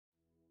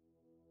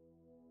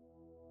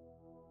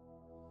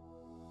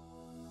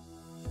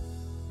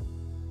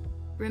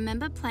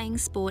Remember playing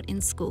sport in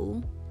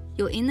school?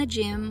 You're in the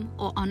gym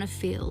or on a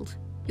field.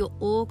 You're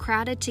all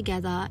crowded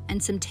together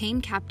and some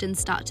team captains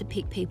start to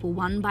pick people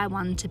one by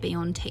one to be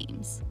on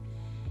teams.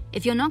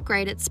 If you're not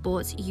great at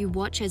sports, you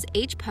watch as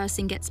each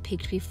person gets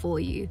picked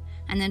before you,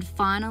 and then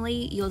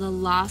finally you're the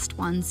last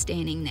one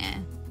standing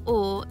there.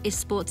 Or if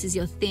sports is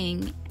your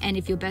thing, and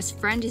if your best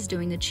friend is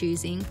doing the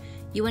choosing,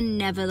 you are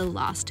never the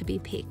last to be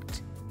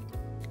picked.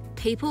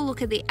 People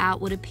look at the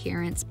outward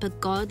appearance, but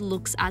God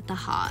looks at the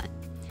heart.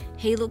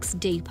 He looks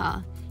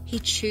deeper. He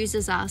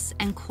chooses us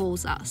and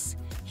calls us.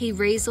 He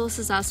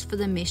resources us for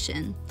the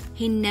mission.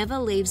 He never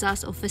leaves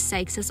us or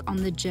forsakes us on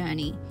the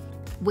journey.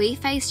 We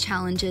face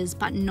challenges,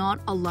 but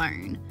not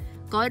alone.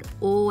 God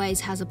always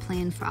has a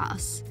plan for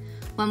us.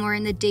 When we're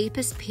in the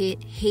deepest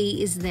pit,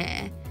 He is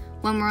there.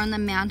 When we're on the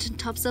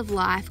mountaintops of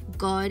life,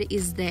 God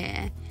is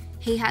there.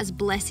 He has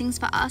blessings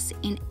for us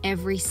in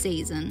every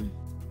season.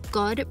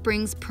 God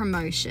brings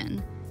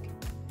promotion.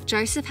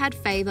 Joseph had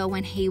favor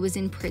when he was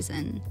in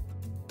prison.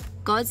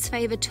 God's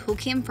favor took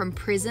him from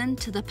prison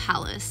to the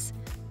palace.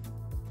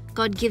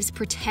 God gives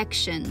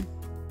protection.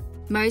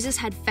 Moses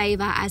had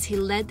favor as he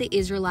led the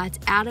Israelites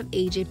out of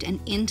Egypt and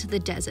into the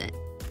desert.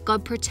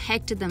 God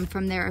protected them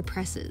from their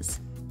oppressors.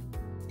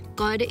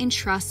 God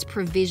entrusts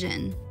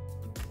provision.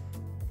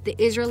 The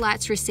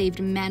Israelites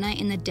received manna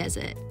in the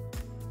desert.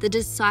 The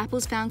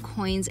disciples found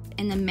coins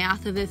in the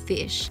mouth of a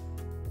fish.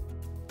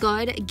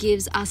 God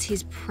gives us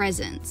His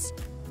presence.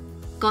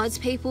 God's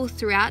people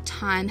throughout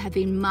time have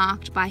been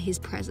marked by His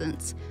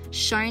presence,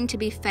 shown to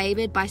be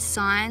favored by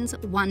signs,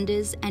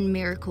 wonders, and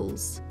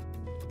miracles.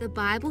 The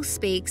Bible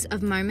speaks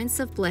of moments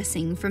of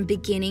blessing from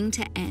beginning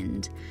to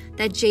end,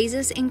 that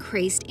Jesus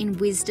increased in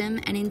wisdom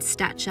and in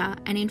stature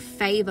and in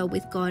favor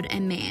with God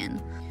and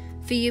man.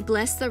 For you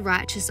bless the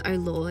righteous, O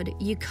Lord,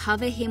 you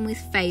cover him with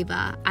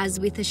favor as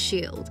with a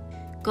shield.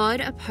 God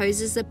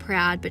opposes the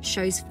proud but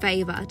shows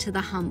favor to the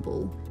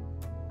humble.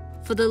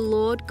 For the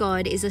Lord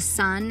God is a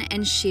sun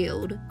and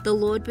shield. The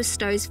Lord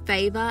bestows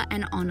favor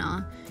and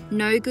honor.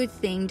 No good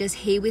thing does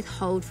He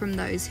withhold from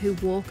those who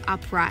walk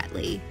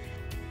uprightly.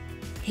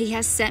 He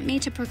has sent me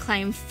to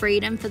proclaim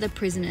freedom for the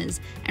prisoners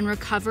and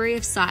recovery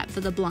of sight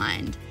for the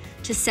blind,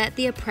 to set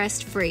the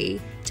oppressed free,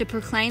 to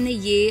proclaim the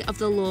year of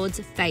the Lord's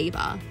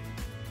favor.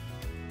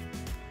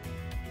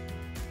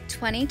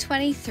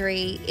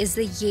 2023 is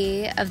the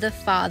year of the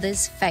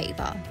Father's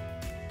favor.